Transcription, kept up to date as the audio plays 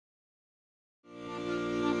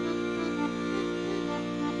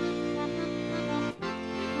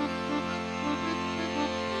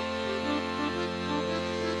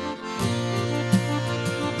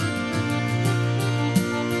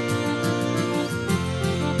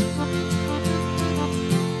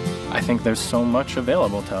I think there's so much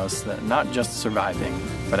available to us, that not just surviving,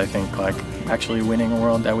 but I think like actually winning a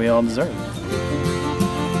world that we all deserve.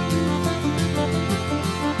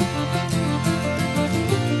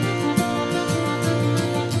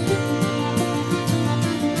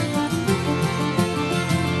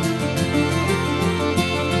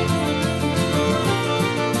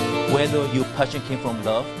 Whether your passion came from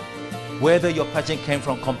love, whether your passion came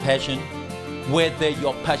from compassion, whether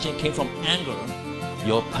your passion came from anger,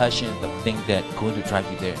 your passion is the thing that's going to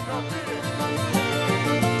drive you there.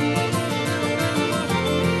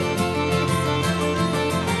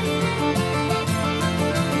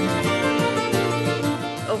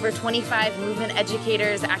 Over 25 movement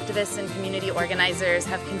educators, activists, and community organizers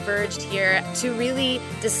have converged here to really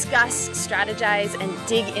discuss, strategize, and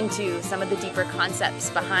dig into some of the deeper concepts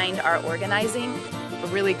behind our organizing.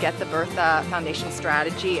 Really get the BERTHA Foundation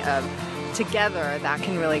strategy of together that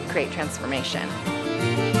can really create transformation.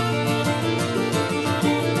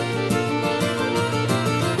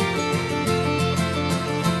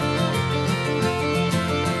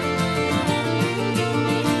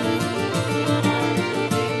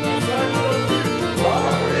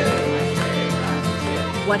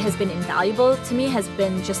 What has been invaluable to me has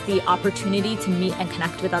been just the opportunity to meet and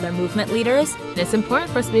connect with other movement leaders. It's important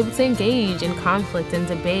for us to be able to engage in conflict and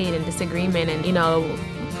debate and disagreement and,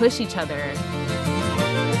 push each other.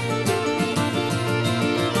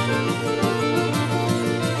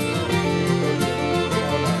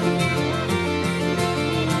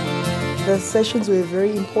 The sessions were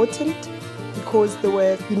very important because they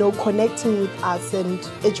were, connecting with us and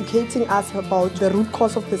educating us about the root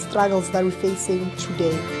cause of the struggles that we're facing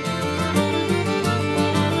today.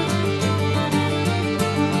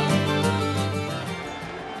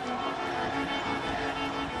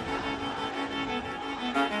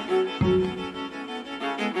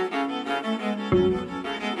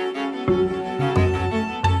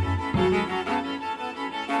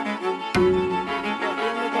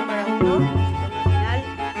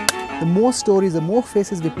 The more stories, the more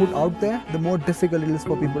faces we put out there, the more difficult it is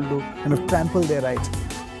for people to kind of trample their rights.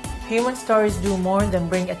 Human stories do more than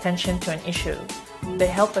bring attention to an issue. They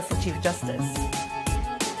help us achieve justice.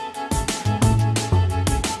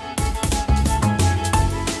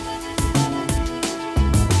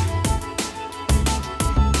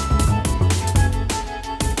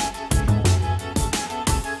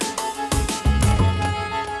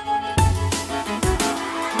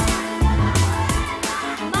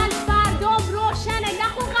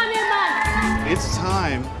 It's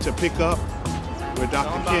time to pick up where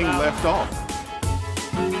Dr. King left off.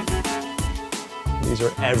 These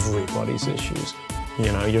are everybody's issues.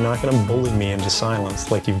 You're not going to bully me into silence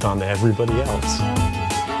like you've done to everybody else.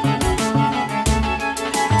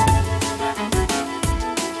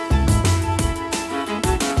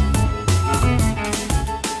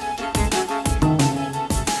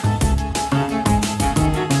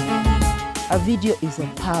 A video is a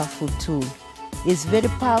powerful tool. It's very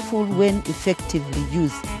powerful when effectively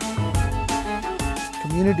used.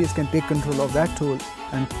 Communities can take control of that tool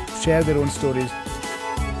and share their own stories.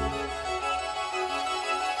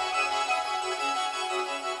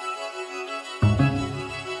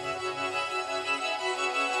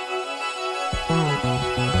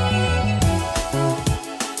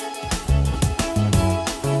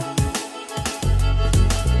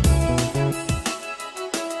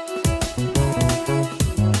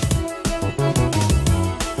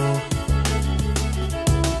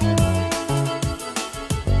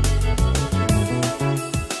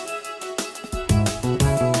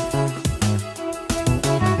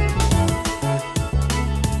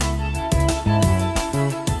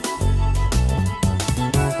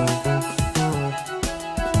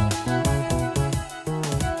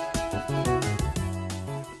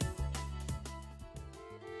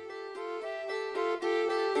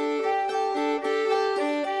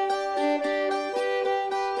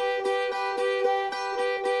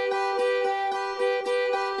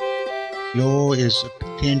 Law is a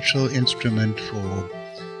potential instrument for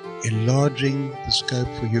enlarging the scope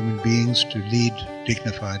for human beings to lead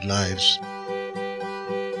dignified lives.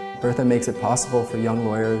 BERTHA makes it possible for young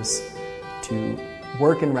lawyers to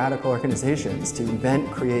work in radical organizations, to invent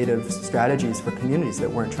creative strategies for communities that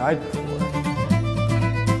weren't tried before.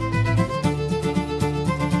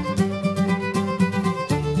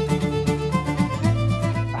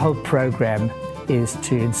 The whole program is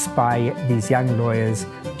to inspire these young lawyers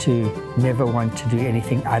to never want to do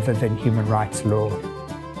anything other than human rights law.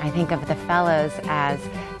 I think of the fellows as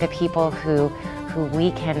the people who we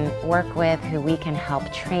can work with, who we can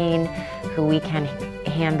help train, who we can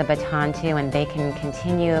hand the baton to, and they can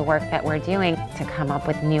continue the work that we're doing to come up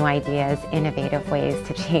with new ideas, innovative ways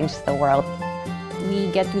to change the world.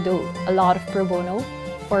 We get to do a lot of pro bono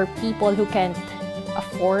for people who can't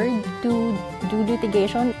afford to do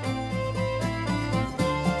litigation.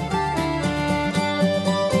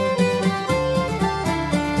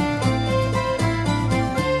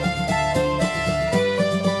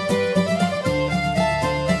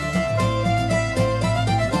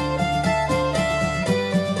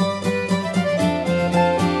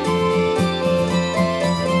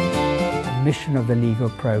 The mission of the legal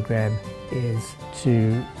program is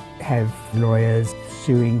to have lawyers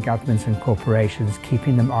suing governments and corporations,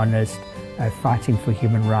 keeping them honest, fighting for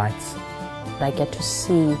human rights. I get to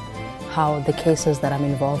see how the cases that I'm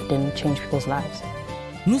involved in change people's lives.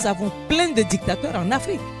 Nous avons plein de dictateurs en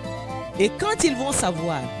Afrique. Et quand ils vont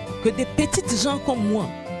savoir que des petites gens comme moi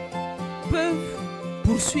peuvent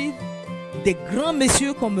poursuivre des grands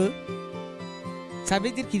messieurs comme eux, ça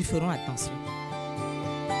veut dire qu'ils feront attention.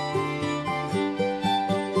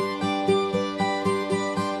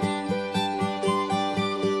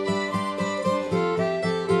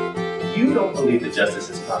 You don't believe that justice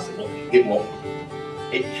is possible, it won't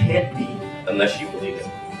be. It can't be unless you believe it.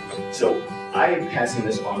 So I am passing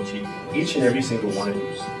this on to you, each and every single one of you.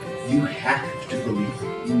 You have to believe.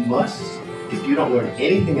 You must, if you don't learn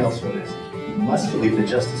anything else from this, you must believe that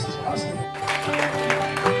justice is possible.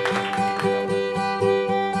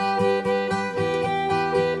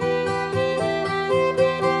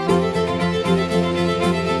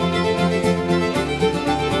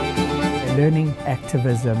 Learning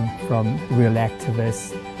activism from real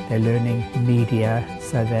activists, they're learning media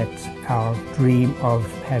so that our dream of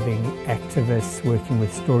having activists working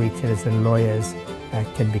with storytellers and lawyers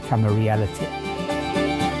can become a reality.